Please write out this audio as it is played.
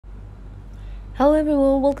Hello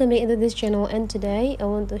everyone, welcome back into this channel, and today I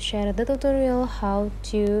want to share the tutorial how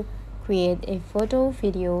to create a photo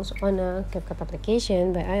videos on a Capcut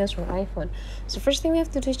application by iOS or iPhone. So first thing we have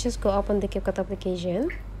to do is just go open the Capcut application,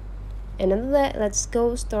 and after that let's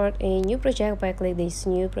go start a new project by click this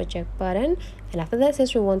new project button. And after that,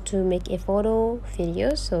 since we want to make a photo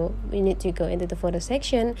video, so we need to go into the photo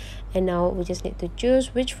section, and now we just need to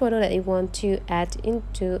choose which photo that we want to add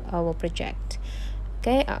into our project.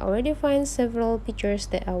 Okay, I already find several pictures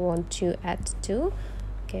that I want to add to.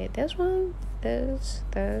 Okay, this one, this,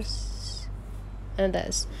 and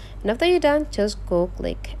this. And after you're done, just go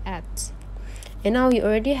click add. And now you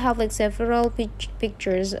already have like several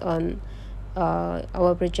pictures on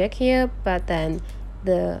our project here, but then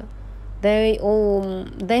they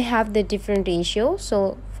have the different ratio.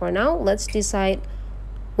 So for now, let's decide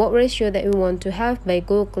what ratio that we want to have by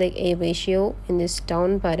go click a ratio in this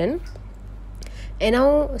down button. And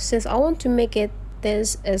now, since I want to make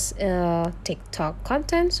this as TikTok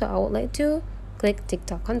content, so I would like to click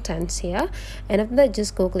TikTok contents here, and after that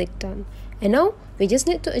just go click done. And now we just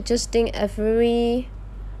need to adjusting every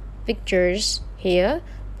pictures here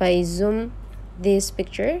by zoom this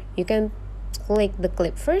picture. You can click the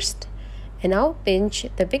clip first, and now pinch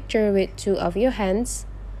the picture with two of your hands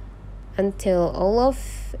until all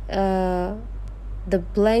of the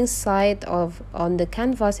blank side on the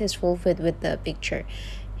canvas is fulfilled with the picture.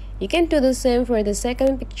 You can do the same for the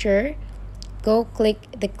second picture. Go click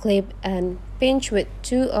the clip and pinch with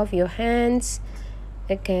two of your hands.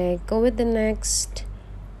 Okay, go with the next,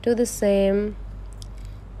 do the same,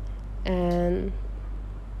 and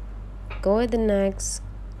go with the next,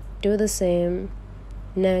 do the same,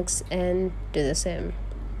 next, and do the same.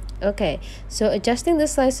 Okay, so adjusting the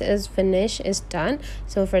size is finished, is done.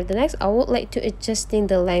 So for the next, I would like to adjusting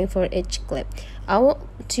the length for each clip. I want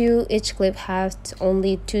to each clip have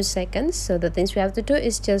only 2 seconds. So the things we have to do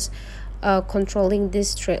is just controlling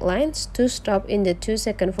these straight lines to stop in the 2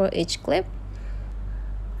 seconds for each clip.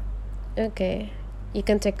 Okay, you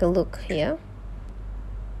can take a look here.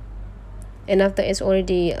 And after it's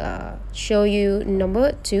already show you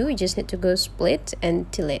number 2, you just need to go split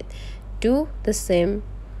and delete. Do the same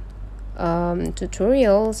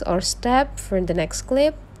tutorials or step for the next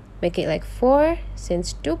clip. Make it like 4,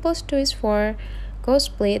 since 2 plus 2 is 4. Go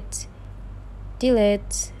split,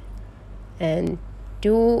 delete, and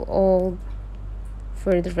do all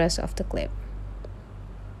for the rest of the clip.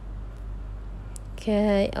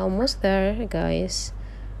 Okay, almost there, guys.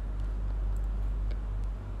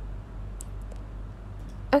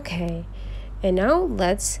 Okay, and now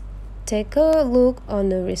let's take a look on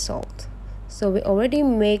the result. So we already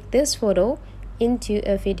make this photo into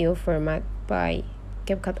a video format by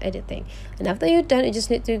Capcut editing. And after you're done, you just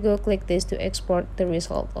need to go click this to export the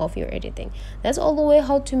result of your editing. That's all the way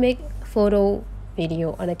how to make photo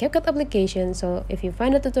video on a Capcut application. So if you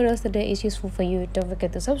find the tutorials today is useful for you, don't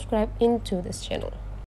forget to subscribe into this channel.